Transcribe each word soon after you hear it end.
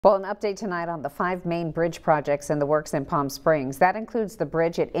Well, an update tonight on the 5 main bridge projects in the works in Palm Springs. That includes the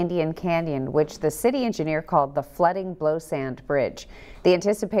bridge at Indian Canyon, which the city engineer called the Flooding Blow Sand Bridge. The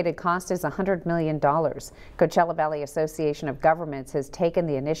anticipated cost is $100 million. Coachella Valley Association of Governments has taken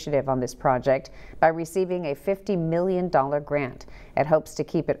the initiative on this project by receiving a $50 million grant. It hopes to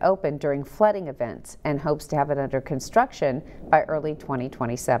keep it open during flooding events and hopes to have it under construction by early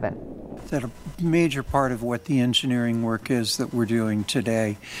 2027. That a major part of what the engineering work is that we're doing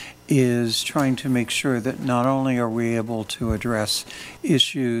today is trying to make sure that not only are we able to address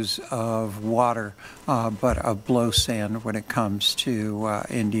issues of water, but of blow sand when it comes to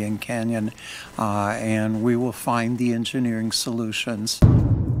Indian Canyon, and we will find the engineering solutions.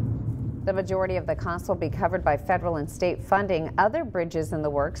 The majority of the cost will be covered by federal and state funding. Other bridges in the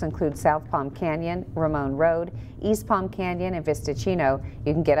works include South Palm Canyon, Ramon Road, East Palm Canyon, and Vista Chino.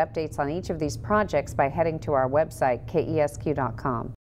 You can get updates on each of these projects by heading to our website, KESQ.com.